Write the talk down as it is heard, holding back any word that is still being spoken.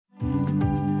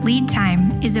Lead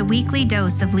Time is a weekly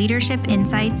dose of leadership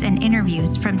insights and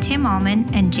interviews from Tim Allman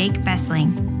and Jake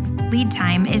Bessling. Lead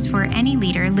Time is for any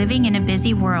leader living in a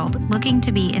busy world looking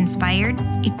to be inspired,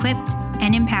 equipped,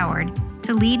 and empowered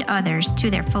to lead others to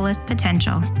their fullest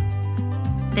potential.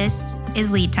 This is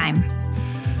Lead Time.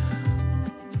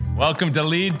 Welcome to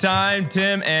Lead Time.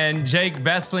 Tim and Jake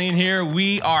Bessling here.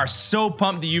 We are so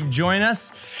pumped that you've joined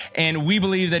us, and we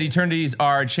believe that eternities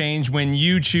are changed when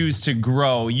you choose to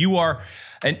grow. You are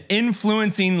an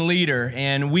influencing leader,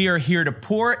 and we are here to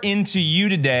pour into you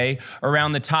today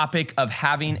around the topic of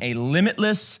having a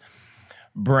limitless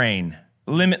brain.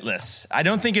 Limitless. I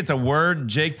don't think it's a word,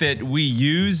 Jake, that we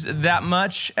use that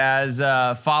much as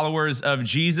followers of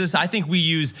Jesus. I think we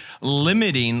use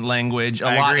limiting language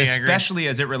a lot, especially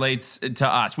as it relates to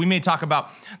us. We may talk about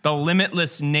the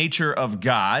limitless nature of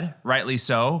God, rightly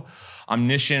so.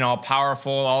 Omniscient,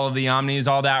 all-powerful, all of the omnis,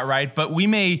 all that, right? But we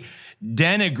may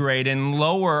denigrate and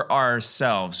lower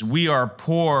ourselves. We are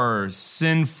poor,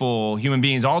 sinful human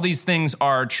beings. All these things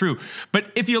are true. But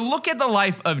if you look at the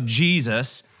life of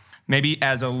Jesus, maybe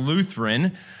as a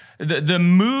Lutheran, the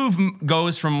move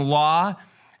goes from law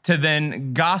to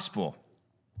then gospel.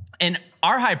 And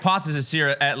our hypothesis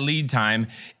here at Lead Time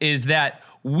is that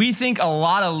we think a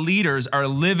lot of leaders are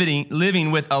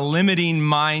living with a limiting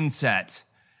mindset.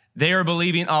 They are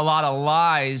believing a lot of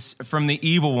lies from the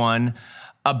evil one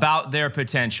about their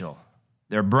potential,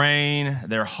 their brain,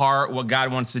 their heart, what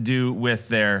God wants to do with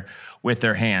their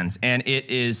hands. And it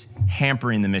is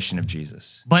hampering the mission of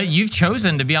Jesus. But you've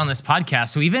chosen to be on this podcast.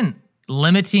 So even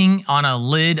limiting on a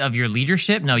lid of your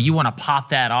leadership, no, you want to pop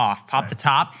that off, pop the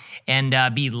top and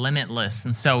be limitless.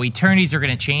 And so eternities are going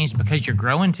to change because you're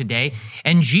growing today.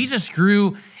 And Jesus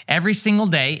grew every single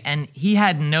day and he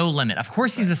had no limit. Of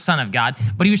course, he's the Son of God,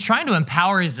 but he was trying to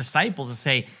empower his disciples to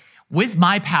say, with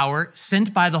my power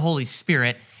sent by the Holy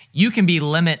Spirit, you can be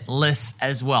limitless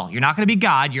as well. You're not going to be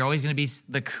God. You're always going to be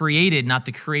the created, not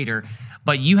the creator.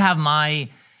 But you have my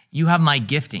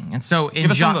gifting. And so in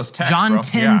John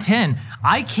 10:10,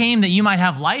 I came that you might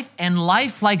have life and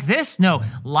life like this. No,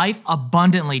 life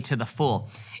abundantly to the full.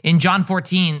 In John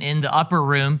 14, in the upper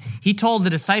room, he told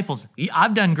the disciples,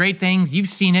 I've done great things, you've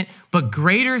seen it, but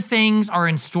greater things are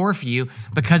in store for you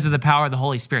because of the power of the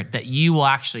Holy Spirit that you will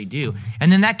actually do.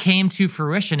 And then that came to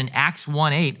fruition in Acts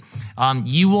 1:8.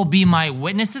 You will be my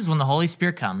witnesses when the Holy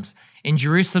Spirit comes in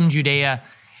Jerusalem, Judea,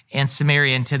 and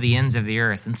Samaria, and to the ends of the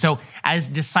earth. And so as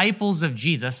disciples of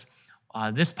Jesus,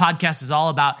 this podcast is all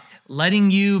about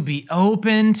letting you be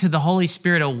open to the Holy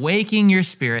Spirit, awakening your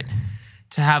spirit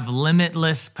to have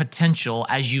limitless potential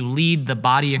as you lead the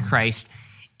body of Christ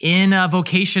in a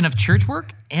vocation of church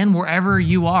work and wherever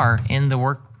you are in the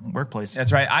workplace.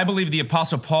 That's right. I believe the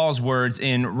Apostle Paul's words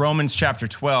in Romans chapter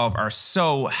 12 are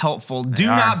so helpful. Do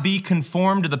not be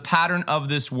conformed to the pattern of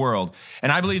this world. And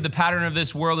I believe the pattern of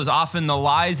this world is often the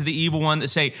lies of the evil one that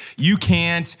say, you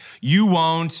can't, you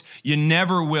won't, you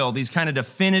never will. These kind of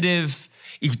definitive,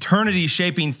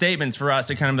 eternity-shaping statements for us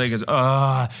to kind of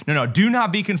like, no, do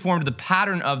not be conformed to the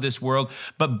pattern of this world,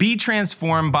 but be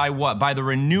transformed by what? By the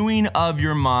renewing of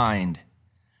your mind.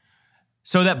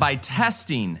 So that by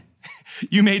testing,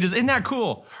 you may just, isn't that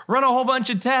cool? Run a whole bunch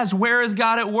of tests. Where is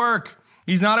God at work?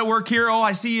 He's not at work here. Oh,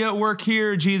 I see you at work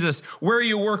here, Jesus. Where are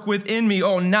you work within me?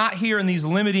 Oh, not here in these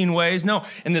limiting ways. No,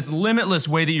 in this limitless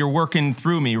way that you're working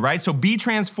through me, right? So be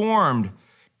transformed.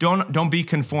 Don't be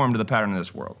conformed to the pattern of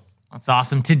this world. That's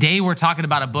awesome. Today, we're talking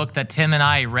about a book that Tim and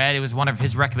I read. It was one of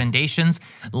his recommendations,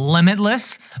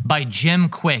 Limitless by Jim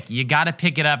Kwik. You got to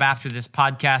pick it up after this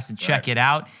podcast and check it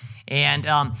out. And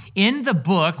in the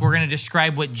book, we're going to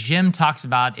describe what Jim talks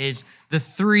about is the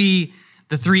three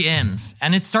M's.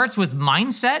 And it starts with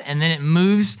mindset, and then it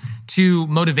moves to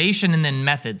motivation and then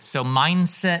methods. So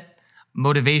mindset,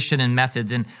 motivation, and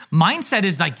methods. And mindset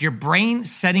is like your brain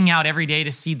setting out every day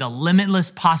to see the limitless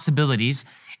possibilities.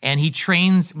 And he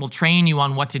will train you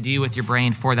on what to do with your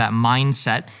brain for that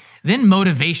mindset. Then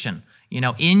motivation,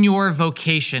 in your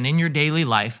vocation, in your daily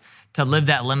life, to live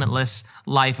that limitless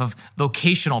life of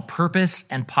vocational purpose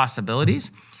and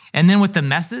possibilities. And then with the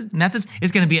methods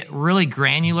is going to be really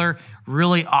granular,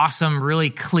 really awesome, really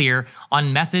clear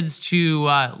on methods to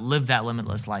live that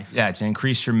limitless life. Yeah, to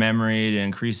increase your memory, to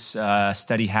increase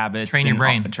study habits. Train your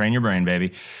brain. Train your brain,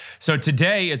 baby. So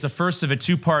today is the first of a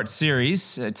two-part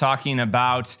series talking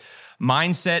about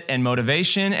mindset and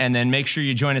motivation. And then make sure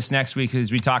you join us next week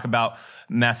as we talk about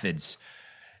methods.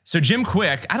 So Jim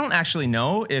Kwik, I don't actually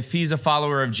know if he's a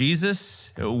follower of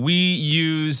Jesus. We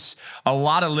use a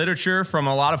lot of literature from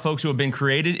a lot of folks who have been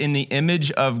created in the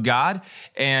image of God.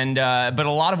 And but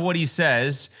a lot of what he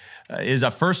says is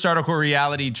a first article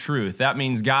reality truth. That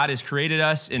means God has created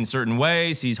us in certain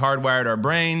ways. He's hardwired our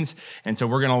brains. And so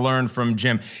we're going to learn from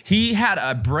Jim. He had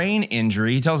a brain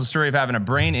injury. He tells the story of having a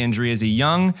brain injury as a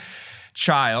young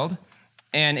child,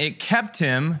 and it kept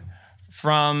him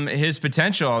from his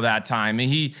potential at that time.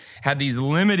 He had these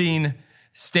limiting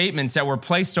statements that were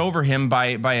placed over him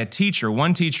by a teacher.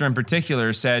 One teacher in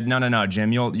particular said, no,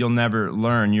 Jim, you'll never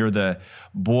learn. You're the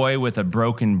boy with a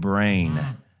broken brain.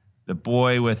 The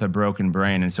boy with a broken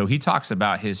brain. And so he talks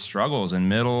about his struggles in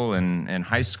middle and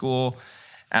high school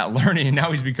at learning, and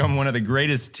now he's become one of the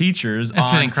greatest teachers That's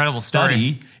on an incredible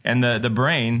study story. And the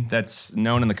brain that's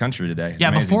known in the country today. It's yeah,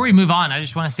 amazing. before we move on, I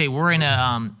just want to say we're in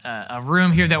a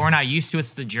room here that we're not used to.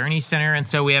 It's the Journey Center, and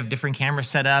so we have different cameras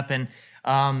set up, and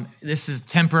this is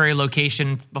temporary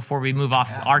location before we move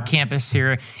off our campus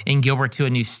here in Gilbert to a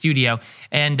new studio.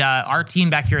 And our team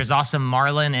back here is awesome,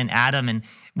 Marlon and Adam. And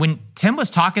when Tim was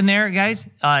talking there, guys,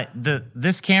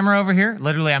 this camera over here,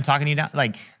 literally I'm talking to you now,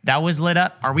 like that was lit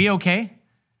up. Are we okay?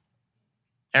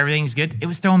 Everything's good? It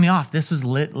was throwing me off. This was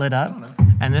lit up,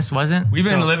 and this wasn't. We've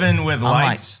been living with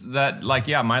lights like,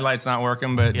 that, my light's not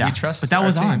working, but we trust. But that our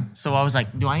was team. on. So I was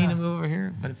like, do I need to move over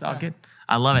here? But it's all good.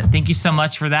 I love it. Thank you so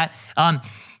much for that.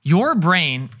 Your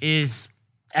brain is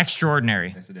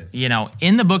extraordinary. Yes, it is. You know,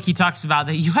 in the book, he talks about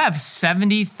that you have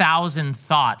 70,000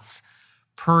 thoughts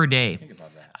per day. Think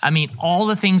about that. I mean, all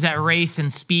the things that race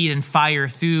and speed and fire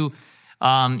through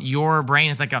your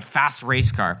brain is like a fast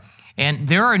race car. And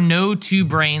there are no two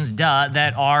brains,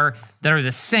 that are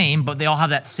the same, but they all have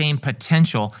that same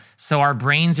potential. So our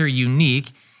brains are unique,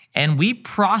 and we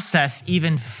process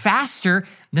even faster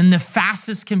than the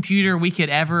fastest computer we could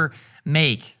ever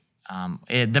make.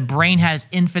 The brain has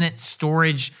infinite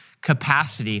storage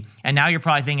capacity, and now you're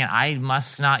probably thinking, I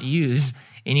must not use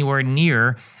anywhere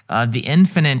near the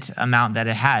infinite amount that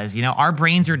it has. You know, our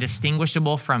brains are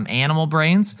distinguishable from animal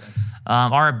brains.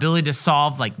 Our ability to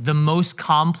solve like the most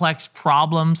complex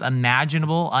problems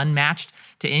imaginable, unmatched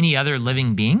to any other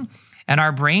living being. And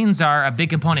our brains are a big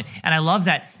component. And I love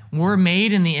that we're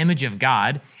made in the image of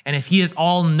God. And if he is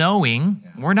all knowing,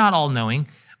 we're not all knowing,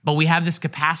 but we have this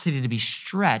capacity to be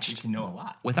stretched You can know a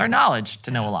lot. with our knowledge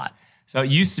to know a lot. So it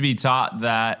used to be taught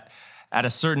that at a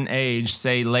certain age,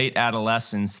 say late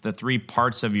adolescence, the three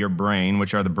parts of your brain,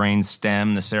 which are the brain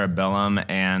stem, the cerebellum,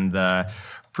 and the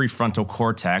prefrontal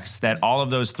cortex, that all of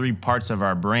those three parts of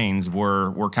our brains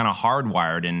were kind of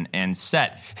hardwired and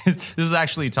set. This is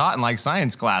actually taught in like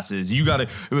science classes. You got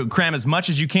to cram as much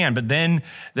as you can, but then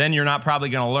you're not probably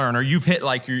going to learn, or you've hit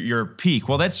like your peak.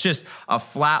 Well, that's just a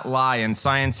flat lie, and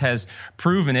science has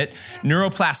proven it.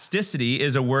 Neuroplasticity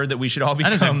is a word that we should all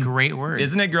become. That is a great word.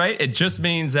 Isn't it great? It just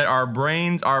means that our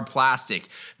brains are plastic.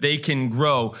 They can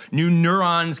grow. New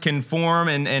neurons can form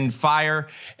and fire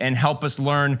and help us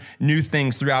learn new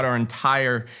things throughout our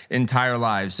entire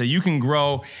lives. So you can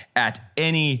grow at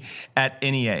any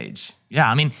age. Yeah,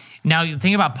 I mean, now you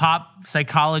think about pop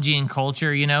psychology and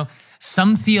culture, you know,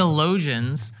 some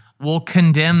theologians will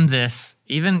condemn this.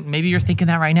 Even maybe you're thinking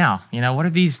that right now. You know, what are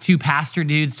these two pastor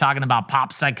dudes talking about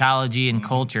pop psychology and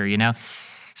culture, you know?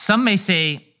 Some may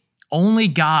say only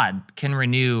God can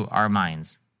renew our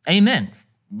minds. Amen.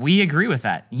 We agree with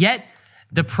that. Yet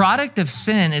the product of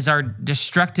sin is our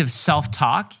destructive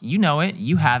self-talk. You know it,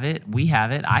 you have it, we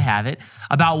have it, I have it,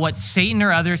 about what Satan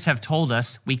or others have told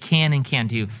us we can and can't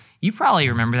do. You probably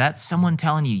remember that. Someone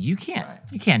telling you, you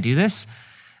can't do this.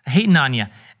 Hating on you.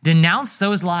 Denounce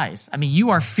those lies. I mean, you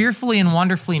are fearfully and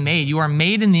wonderfully made. You are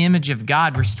made in the image of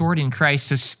God, restored in Christ.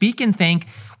 So speak and think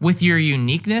with your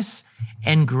uniqueness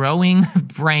and growing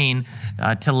brain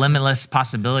to limitless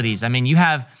possibilities. I mean, you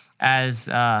have, as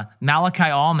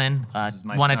Malachi Allman,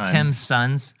 one of Tim's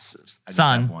sons,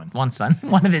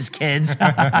 one of his kids,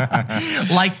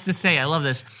 likes to say, I love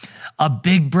this, a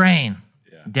big brain.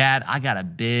 Yeah. Dad, I got a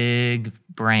big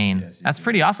brain. Yes, that's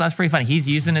pretty awesome. That's pretty funny. He's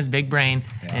using his big brain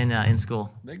in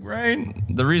school. Big brain.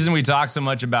 The reason we talk so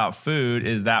much about food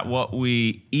is that what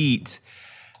we eat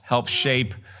helps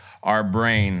shape our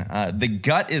brain. The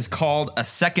gut is called a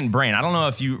second brain. I don't know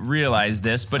if you realize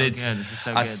this, but it's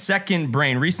a second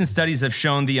brain. Recent studies have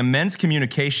shown the immense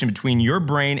communication between your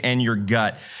brain and your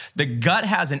gut. The gut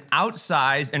has an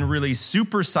outsized and really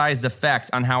supersized effect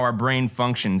on how our brain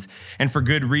functions. And for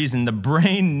good reason. The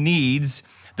brain needs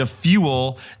the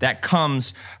fuel that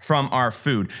comes from our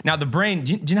food. Now, the brain,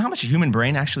 do you know how much a human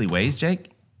brain actually weighs, Jake?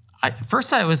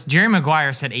 First, it was Jerry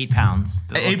Maguire said 8 pounds.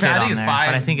 8 pounds, I think it's 5.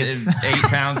 But I think it's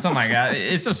 8 pounds, something like that.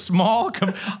 It's a small,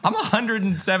 I'm a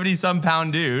 170-some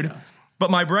pound dude,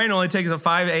 but my brain only takes a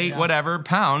 5, 8, whatever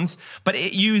pounds, but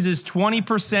it uses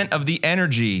 20% of the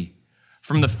energy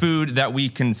from the food that we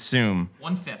consume.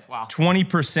 1/5, wow.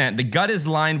 20%. The gut is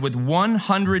lined with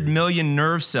 100 million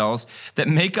nerve cells that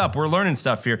make up, we're learning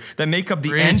stuff here, that make up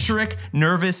the enteric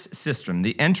nervous system.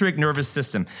 The enteric nervous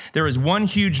system. There is one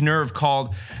huge nerve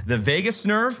called the vagus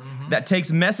nerve that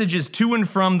takes messages to and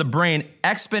from the brain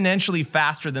exponentially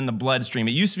faster than the bloodstream.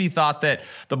 It used to be thought that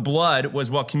the blood was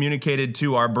what communicated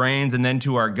to our brains and then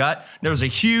to our gut. There was a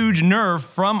huge nerve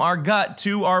from our gut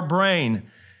to our brain.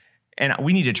 And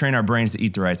we need to train our brains to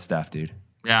eat the right stuff, dude.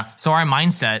 Yeah. So our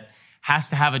mindset has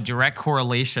to have a direct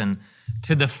correlation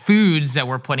to the foods that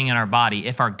we're putting in our body.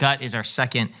 If our gut is our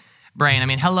second brain, I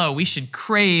mean, hello, we should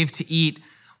crave to eat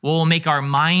what will make our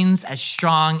minds as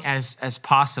strong as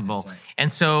possible. Right.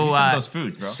 And so some of those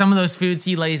foods, bro. Some of those foods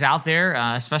he lays out there,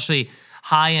 especially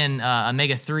high in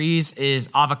omega-3s, is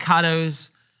avocados,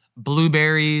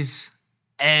 blueberries,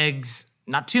 eggs.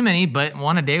 Not too many, but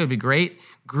one a day would be great.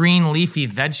 Green leafy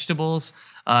vegetables,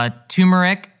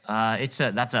 turmeric. That's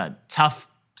a tough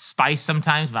spice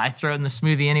sometimes, but I throw it in the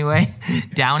smoothie anyway.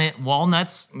 Down it.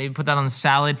 Walnuts, maybe put that on the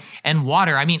salad. And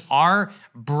water. I mean, our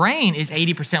brain is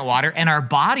 80% water, and our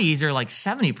bodies are like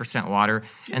 70% water.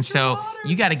 And so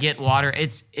you got to get water.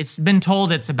 It's been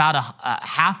told it's about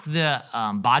half the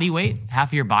body weight, half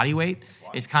of your body weight.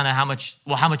 Is kind of how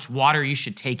much water you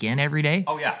should take in every day.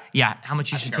 Oh yeah, yeah. How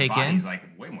much you should take in? Our body's like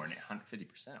way more than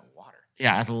 150% of water.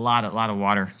 Yeah, that's a lot of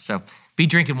water. So be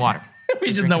drinking water.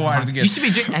 We just know water to get. You should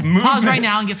be drinking. Pause right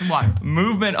now and get some water.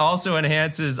 Movement also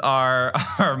enhances our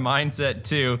mindset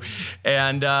too,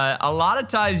 and a lot of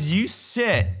times you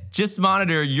sit. Just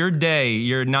monitor your day,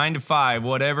 your 9 to 5,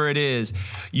 whatever it is.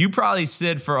 You probably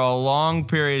sit for a long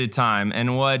period of time.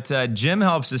 And what Jim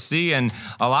helps us see, and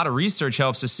a lot of research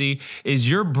helps us see, is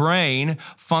your brain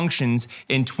functions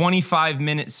in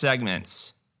 25-minute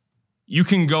segments. You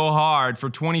can go hard for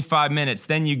 25 minutes,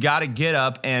 then you got to get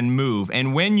up and move.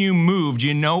 And when you move, do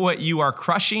you know what you are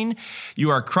crushing? You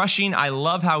are crushing. I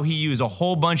love how he used a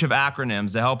whole bunch of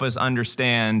acronyms to help us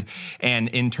understand and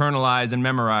internalize and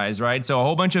memorize, right? So a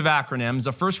whole bunch of acronyms.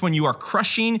 The first one, you are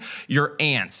crushing your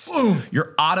ants,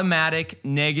 your automatic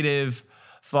negative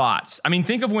thoughts. I mean,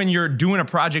 think of when you're doing a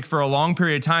project for a long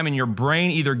period of time and your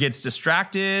brain either gets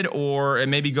distracted or it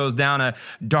maybe goes down a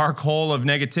dark hole of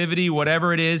negativity,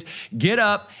 whatever it is. Get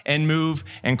up and move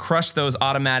and crush those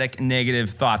automatic negative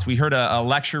thoughts. We heard a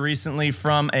lecture recently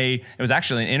it was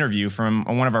actually an interview from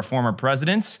one of our former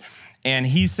presidents, and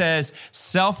he says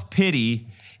self-pity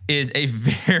is a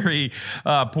very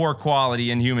poor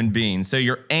quality in human beings. So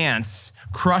your ants,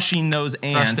 crushing those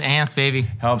ants. Crush the ants, baby.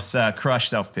 Helps crush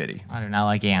self-pity. I do not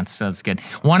like ants, so that's good.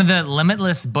 One of the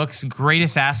Limitless book's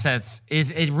greatest assets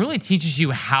is it really teaches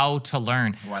you how to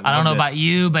learn. Oh, I don't know about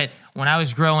you, but when I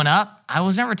was growing up, I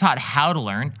was never taught how to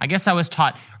learn. I guess I was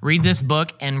taught read this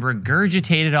book and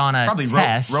regurgitate it on a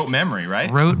test. Rote memory,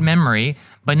 right? Rote memory,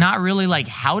 but not really like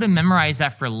how to memorize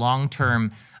that for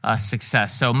long-term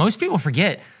success. So most people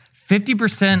forget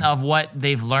 50% of what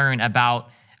they've learned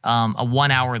about a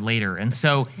 1 hour later. And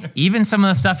so even some of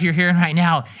the stuff you're hearing right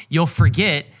now, you'll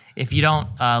forget if you don't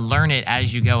learn it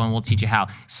as you go, and we'll teach you how.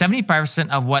 75%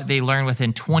 of what they learn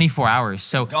within 24 hours.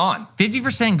 So it's gone.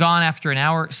 50% gone after an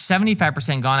hour,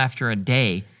 75% gone after a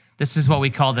day. This is what we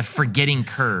call the forgetting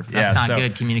curve. That's not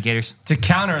good, communicators. To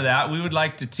counter that, we would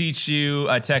like to teach you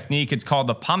a technique. It's called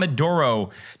the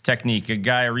Pomodoro technique.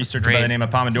 A researcher by the name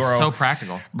of Pomodoro. So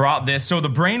practical. Brought this. So the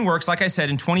brain works, like I said,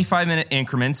 in 25-minute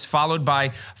increments, followed by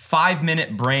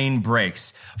 5-minute brain breaks.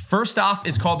 First off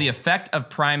is called the effect of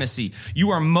primacy.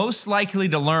 You are most likely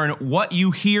to learn what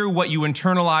you hear, what you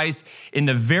internalize in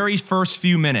the very first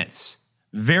few minutes.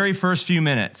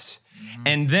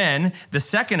 And then the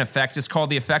second effect is called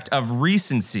the effect of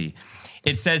recency.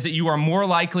 It says that you are more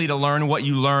likely to learn what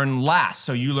you learn last.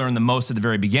 So you learn the most at the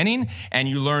very beginning and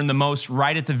you learn the most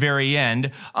right at the very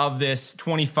end of this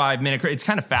 25-minute. It's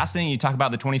kind of fascinating. You talk about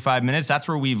the 25 minutes. That's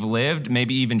where we've lived,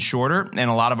 maybe even shorter in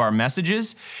a lot of our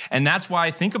messages. And that's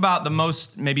why think about the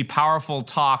most maybe powerful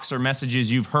talks or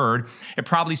messages you've heard. It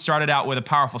probably started out with a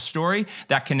powerful story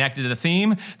that connected to the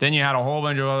theme. Then you had a whole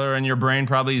bunch of other, and your brain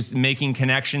probably is making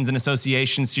connections and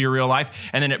associations to your real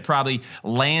life. And then it probably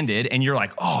landed and you're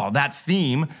like, oh, that theme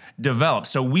develop.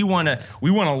 So we want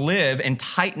to live and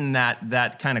tighten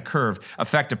that kind of curve.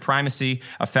 Effect of primacy,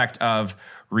 effect of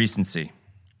recency.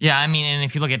 Yeah, I mean, and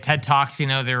if you look at TED Talks,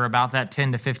 they're about that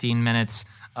 10 to 15 minutes,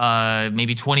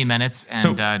 maybe 20 minutes,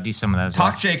 and do some of that as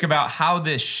well. Talk, Jake, about how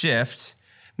this shift,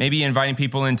 maybe inviting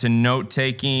people into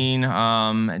note-taking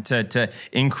to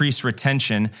increase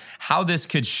retention, how this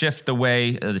could shift the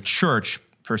way the church,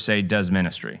 per se, does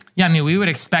ministry. Yeah, I mean, we would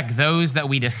expect those that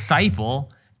we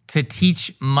disciple to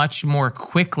teach much more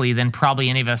quickly than probably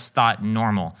any of us thought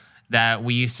normal. that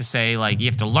we used to say, like, you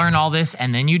have to learn all this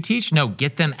and then you teach. No,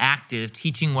 get them active,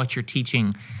 teaching what you're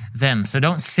teaching them. So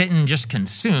don't sit and just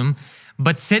consume,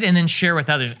 but sit and then share with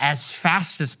others as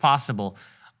fast as possible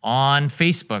on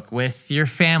Facebook, with your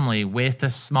family, with a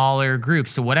smaller group.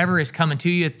 So whatever is coming to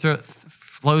you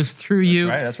flows through you.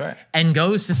 That's right. And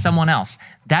goes to someone else.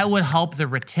 That would help the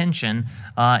retention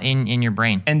in your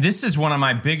brain. And this is one of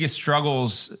my biggest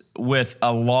struggles with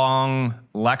a long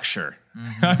lecture.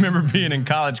 Mm-hmm. I remember being in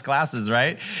college classes,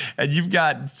 right? And you've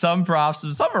got some profs,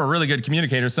 some are really good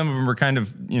communicators, some of them are kind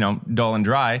of, dull and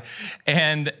dry.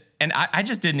 And I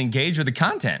just didn't engage with the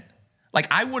content. Like,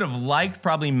 I would have liked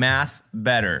probably math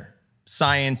better,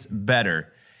 science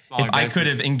better, if I could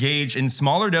have engaged in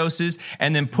smaller doses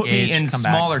and then put me in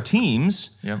smaller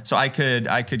teams, so I could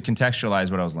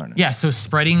contextualize what I was learning. Yeah, so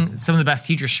spreading, some of the best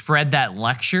teachers spread that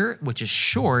lecture, which is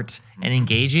short and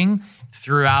engaging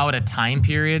throughout a time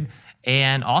period,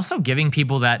 and also giving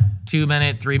people that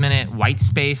 2-minute, 3-minute white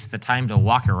space, the time to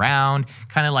walk around,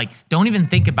 kind of like, don't even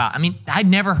think about, I'd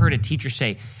never heard a teacher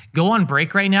say, go on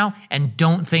break right now and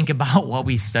don't think about what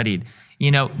we studied,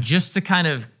 just to kind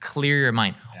of clear your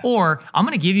mind. Yeah. Or I'm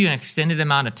going to give you an extended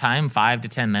amount of time, 5 to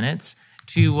 10 minutes,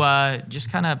 to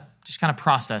just kind of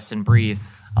process and breathe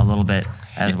a little bit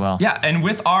as well. Yeah, and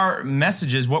with our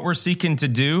messages, what we're seeking to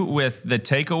do with the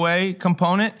takeaway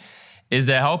component is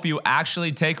to help you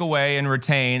actually take away and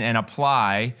retain and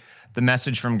apply the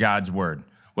message from God's word,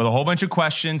 with a whole bunch of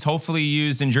questions, hopefully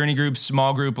used in journey groups,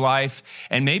 small group life,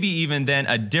 and maybe even then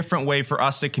a different way for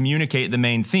us to communicate the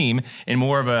main theme in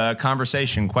more of a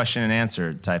conversation, question and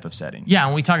answer type of setting. Yeah,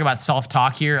 when we talk about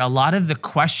self-talk here, a lot of the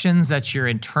questions that you're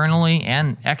internally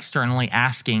and externally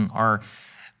asking are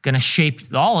going to shape,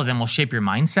 all of them will shape your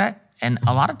mindset. And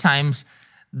a lot of times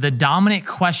the dominant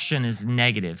question is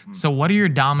negative. So what are your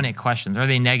dominant questions? Are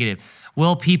they negative?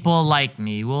 Will people like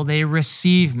me? Will they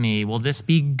receive me? Will this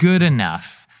be good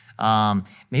enough?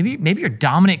 Maybe your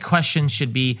dominant question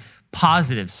should be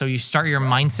positive. So you start your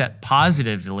mindset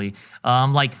positively.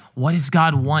 Like, what does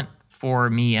God want for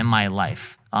me in my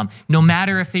life? No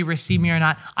matter if they receive me or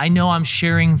not, I know I'm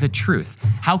sharing the truth.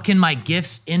 How can my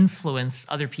gifts influence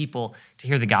other people to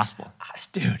hear the gospel?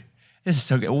 Dude, this is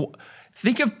so good.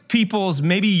 Think of people's,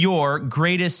 maybe your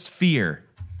greatest fear.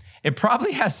 It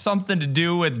probably has something to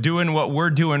do with doing what we're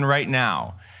doing right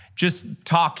now. Just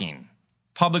talking,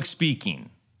 public speaking,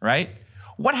 right?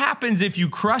 What happens if you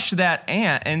crush that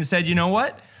ant and said, you know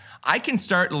what? I can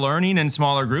start learning in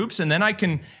smaller groups and then I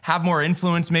can have more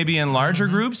influence maybe in larger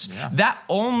groups. Yeah. That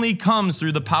only comes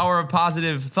through the power of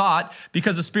positive thought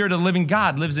because the Spirit of the living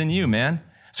God lives in you, man.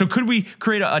 So could we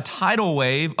create a tidal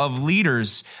wave of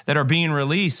leaders that are being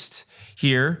released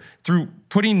here through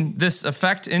putting this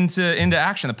effect into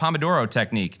action, the Pomodoro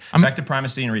technique, effective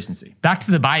primacy and recency? Back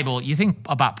to the Bible, you think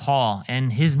about Paul,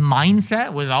 and his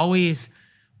mindset was always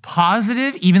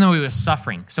positive, even though he was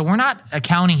suffering. So we're not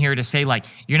accounting here to say, like,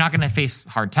 you're not going to face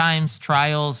hard times,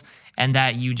 trials, and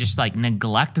that you just like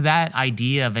neglect that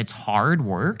idea of it's hard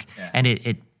work and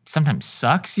it sometimes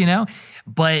sucks,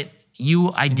 but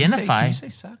you identify. Can you say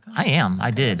suck? I am.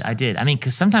 I did.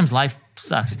 Because sometimes life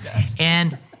sucks.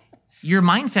 And your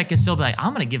mindset can still be like, I'm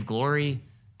going to give glory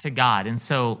to God. And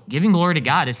so giving glory to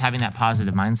God is having that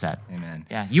positive mindset. Amen.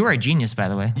 Yeah. You are a genius, by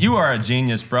the way. You are a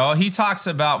genius, bro. He talks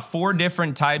about 4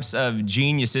 different types of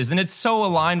geniuses, and it's so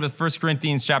aligned with 1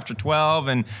 Corinthians chapter 12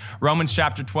 and Romans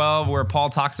chapter 12, where Paul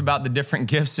talks about the different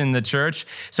gifts in the church.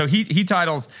 So he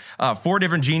titles 4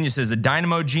 different geniuses: a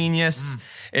dynamo genius.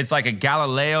 It's like a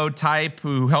Galileo type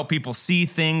who help people see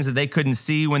things that they couldn't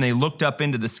see when they looked up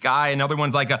into the sky. Another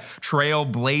one's like a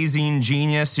trailblazing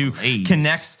genius who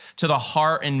connects to the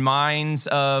heart and minds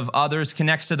of others,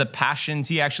 connects to the passions.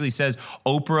 He actually says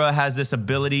Oprah has this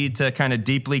ability to kind of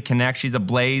deeply connect. She's a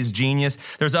blaze genius.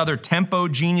 There's other tempo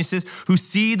geniuses who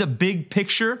see the big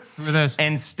picture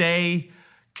and stay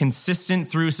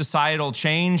consistent through societal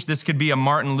change. This could be a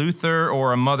Martin Luther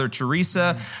or a Mother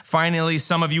Teresa. Finally,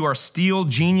 some of you are steel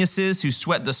geniuses who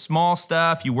sweat the small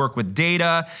stuff. You work with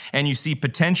data and you see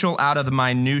potential out of the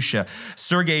minutia.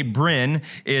 Sergey Brin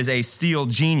is a steel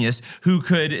genius who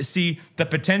could see the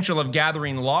potential of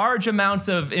gathering large amounts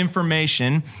of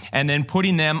information and then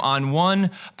putting them on one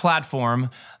platform.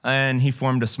 And he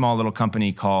formed a small little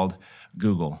company called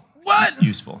Google. What?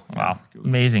 Useful. Wow.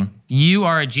 Amazing. You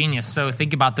are a genius. So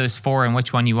think about those 4 and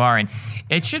which one you are. And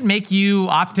it should make you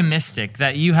optimistic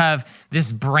that you have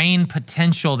this brain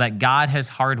potential that God has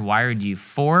hardwired you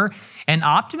for. And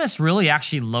optimist really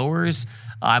actually lowers,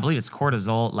 I believe it's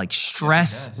cortisol, like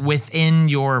stress within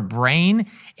your brain.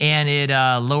 And it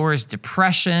lowers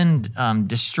depression,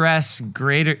 distress,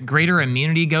 greater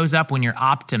immunity goes up when you're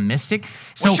optimistic.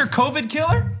 So, what's your COVID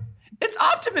killer? It's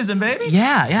optimism, baby.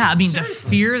 Yeah. I mean, Seriously. the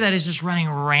fear that is just running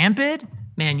rampant,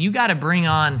 man, you got to bring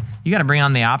on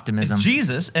the optimism. It's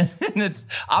Jesus, and it's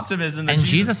optimism. That And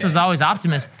Jesus was always an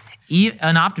optimist,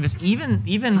 even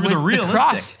with the realistic.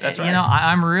 cross. That's right. You know,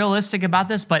 I'm realistic about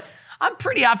this, but I'm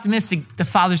pretty optimistic the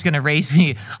Father's going to raise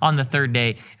me on the third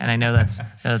day, and I know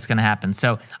that's going to happen.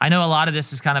 So I know a lot of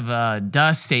this is kind of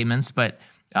duh statements, but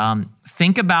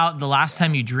think about the last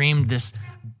time you dreamed this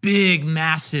big,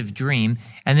 massive dream,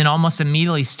 and then almost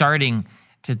immediately starting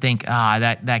to think,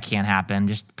 that can't happen.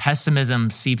 Just pessimism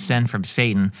seeps in from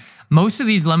Satan. Most of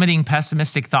these limiting,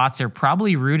 pessimistic thoughts are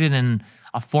probably rooted in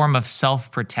a form of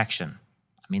self-protection.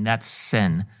 I mean, that's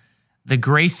sin. The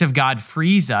grace of God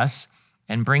frees us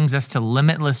and brings us to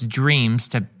limitless dreams,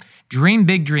 to dream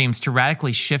big dreams, to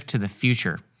radically shift to the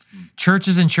future.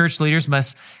 Churches and church leaders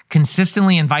must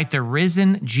consistently invite the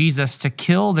risen Jesus to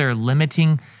kill their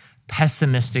limiting,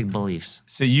 pessimistic beliefs.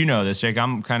 So you know this, Jake.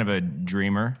 I'm kind of a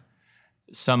dreamer.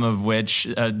 Some of which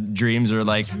dreams are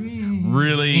like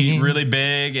really, really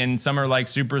big, and some are like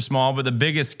super small. But the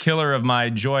biggest killer of my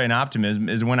joy and optimism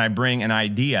is when I bring an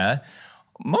idea,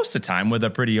 most of the time with a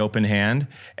pretty open hand,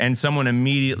 and someone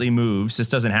immediately moves. This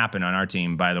doesn't happen on our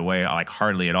team, by the way, like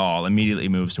hardly at all. Immediately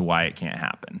moves to why it can't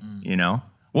happen. You know,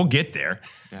 we'll get there.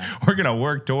 Yeah. We're gonna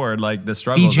work toward like the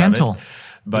struggles. Be gentle. Of it.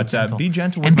 But be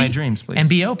gentle with my dreams, please. And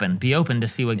be open. Be open to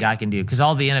see what God can do, because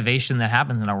all the innovation that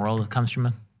happens in our world comes from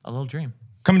a little dream.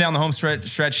 Coming down the home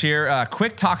stretch here,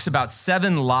 Quick talks about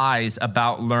 7 lies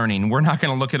about learning. We're not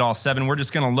going to look at all 7. We're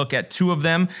just going to look at 2 of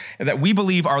them that we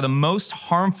believe are the most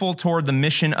harmful toward the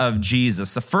mission of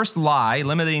Jesus. The first lie,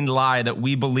 limiting lie that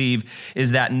we believe,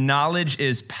 is that knowledge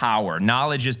is power.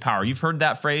 Knowledge is power. You've heard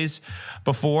that phrase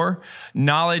before.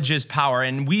 Knowledge is power.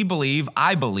 And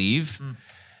I believe,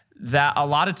 that a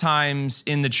lot of times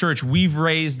in the church, we've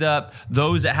raised up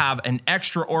those that have an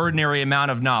extraordinary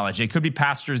amount of knowledge. It could be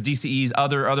pastors, DCEs,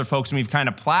 other folks, and we've kind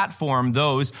of platformed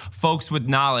those folks with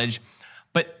knowledge.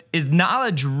 But is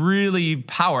knowledge really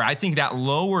power? I think that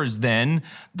lowers then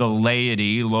the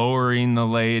laity, lowering the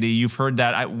laity. You've heard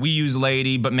that. We use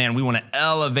laity, but man, we want to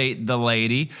elevate the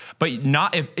laity. But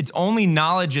not if it's only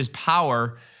knowledge is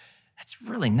power, that's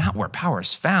really not where power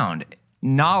is found.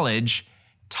 Knowledge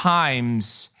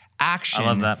times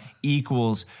action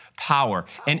equals power.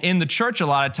 And in the church, a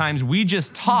lot of times we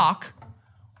just talk,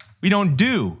 we don't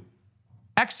do.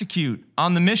 Execute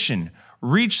on the mission,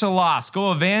 reach the lost,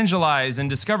 go evangelize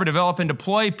and discover, develop, and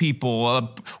deploy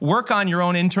people. Work on your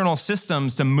own internal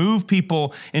systems to move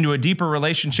people into a deeper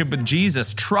relationship with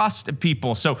Jesus. Trust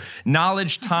people. So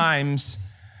knowledge times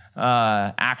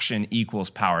action equals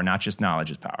power, not just knowledge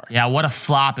is power. Yeah, what a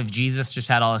flop if Jesus just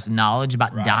had all this knowledge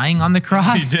about dying on the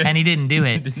cross and he didn't do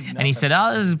it. And he said,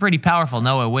 this is pretty powerful.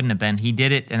 No, it wouldn't have been. He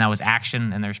did it, and that was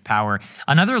action, and there's power.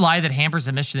 Another lie that hampers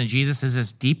the mission of Jesus is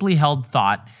this deeply held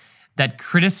thought that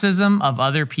criticism of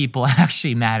other people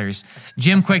actually matters.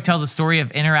 Jim Quick tells a story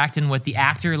of interacting with the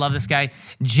actor, love this guy,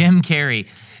 Jim Carrey.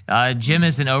 Jim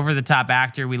is an over-the-top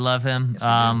actor. We love him,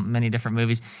 many different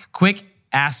movies. Quick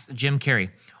asked Jim Carrey,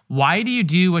 "Why do you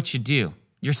do what you do?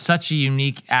 You're such a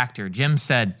unique actor." Jim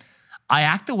said, "I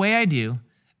act the way I do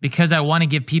because I want to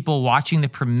give people watching the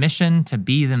permission to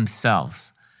be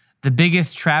themselves. The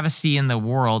biggest travesty in the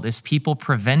world is people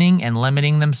preventing and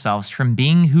limiting themselves from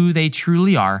being who they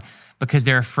truly are because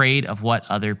they're afraid of what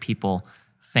other people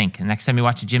think." And next time you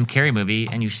watch a Jim Carrey movie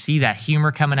and you see that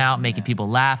humor coming out, making people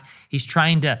laugh, he's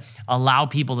trying to allow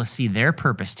people to see their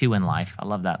purpose too in life. I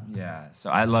love that. Yeah, so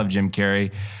I love Jim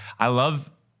Carrey. I love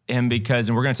him because,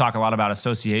 and we're going to talk a lot about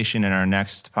association in our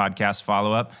next podcast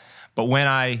follow-up, but when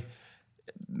I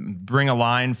bring a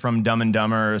line from Dumb and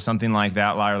Dumber or something like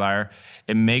that, liar, liar,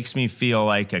 it makes me feel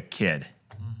like a kid,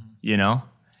 you know?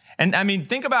 And I mean,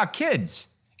 think about kids.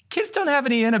 Kids don't have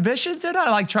any inhibitions. They're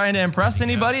not like trying to impress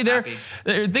anybody. They're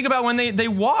think about when they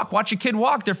walk. Watch a kid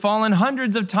walk. They're falling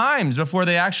hundreds of times before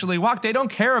they actually walk. They don't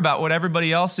care about what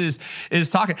everybody else is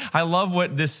talking. I love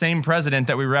what this same president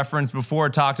that we referenced before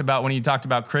talked about when he talked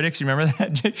about critics. You remember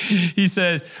that? He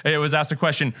says, it was asked a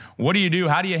question, what do you do?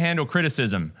 How do you handle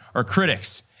criticism or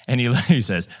critics? And he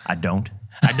says, I don't.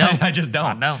 I just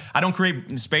don't. I don't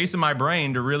create space in my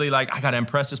brain to really I got to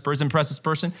impress this person.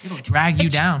 It'll drag you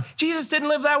down. Jesus didn't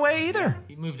live that way either.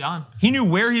 He moved on. He knew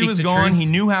where he was going. Truth. He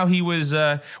knew how he was,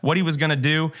 what he was going to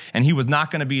do, and he was not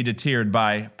going to be deterred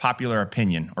by popular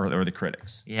opinion or the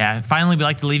critics. Yeah. Finally, we'd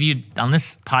like to leave you on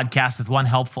this podcast with one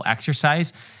helpful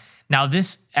exercise. Now,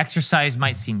 this exercise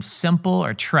might seem simple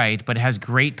or trite, but it has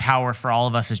great power for all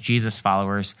of us as Jesus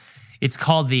followers. It's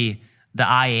called the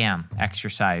I am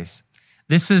exercise.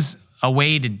 This is a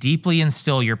way to deeply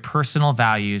instill your personal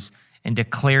values and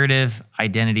declarative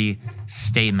identity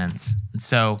statements. And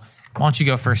so why don't you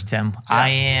go first, Tim? Yeah. I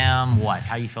am what?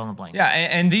 How you fill in the blanks? Yeah,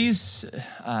 and these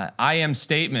I am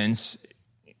statements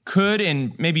could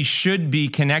and maybe should be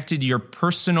connected to your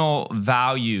personal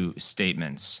value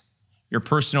statements, your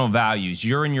personal values.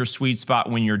 You're in your sweet spot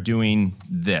when you're doing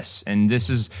this. And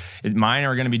mine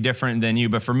are going to be different than you.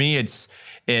 But for me, it's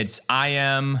I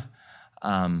am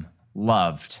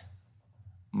loved.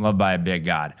 I'm loved by a big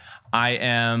God. I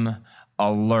am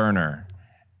a learner.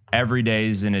 Every day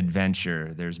is an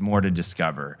adventure. There's more to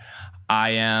discover.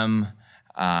 I am,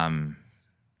 and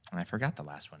I forgot the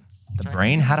last one. The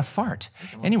brain had a fart.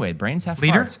 Anyway, brains have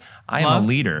leader? Farts. I am a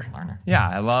leader. Learner. Yeah,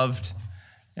 I loved,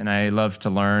 and I love to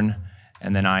learn.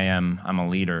 And then I'm a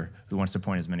leader who wants to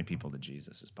point as many people to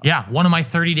Jesus as possible. Yeah, one of my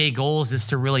 30-day goals is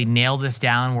to really nail this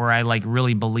down where I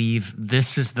really believe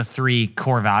this is the 3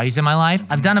 core values in my life.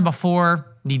 I've done it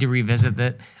before, need to revisit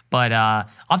it. But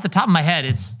off the top of my head,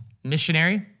 it's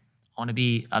missionary. I want to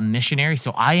be a missionary.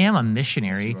 So I am a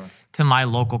missionary to my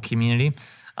local community.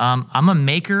 I'm a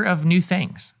maker of new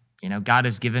things. God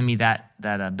has given me that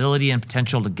ability and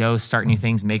potential to go start new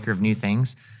things, maker of new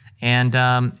things. And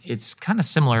it's kind of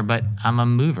similar, but I'm a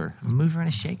mover and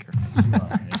a shaker.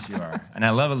 Yes, you are. And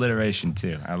I love alliteration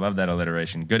too. I love that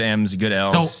alliteration. Good M's, good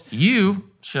L's. So you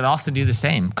should also do the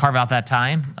same. Carve out that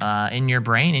time in your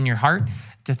brain, in your heart,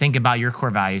 to think about your core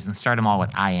values and start them all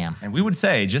with I am. And we would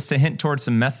say, just to hint towards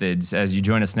some methods as you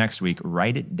join us next week,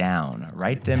 write it down.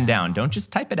 Write them down. Don't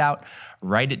just type it out.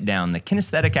 Write it down. The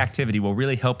kinesthetic activity will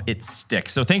really help it stick.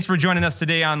 So thanks for joining us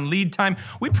today on Lead Time.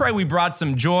 We pray we brought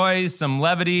some joy, some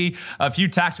levity, a few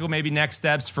tactical maybe next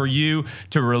steps for you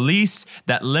to release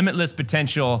that limitless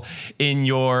potential in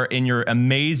your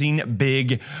amazing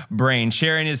big brain.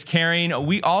 Sharing is caring.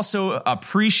 We also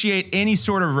appreciate any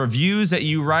sort of reviews that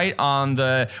you write on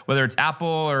whether it's Apple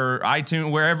or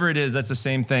iTunes, wherever it is, that's the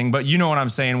same thing. But you know what I'm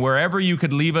saying. Wherever you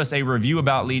could leave us a review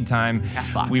about Lead Time,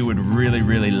 Castbox. We would really,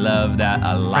 really love that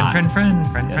a lot. Friend.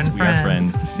 Yes, we are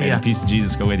friends. May the peace of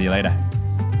Jesus go with you later.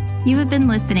 You have been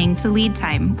listening to Lead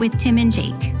Time with Tim and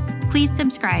Jake. Please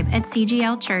subscribe at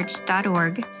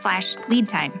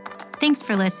cglchurch.org/leadtime. Thanks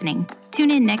for listening.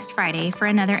 Tune in next Friday for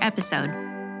another episode.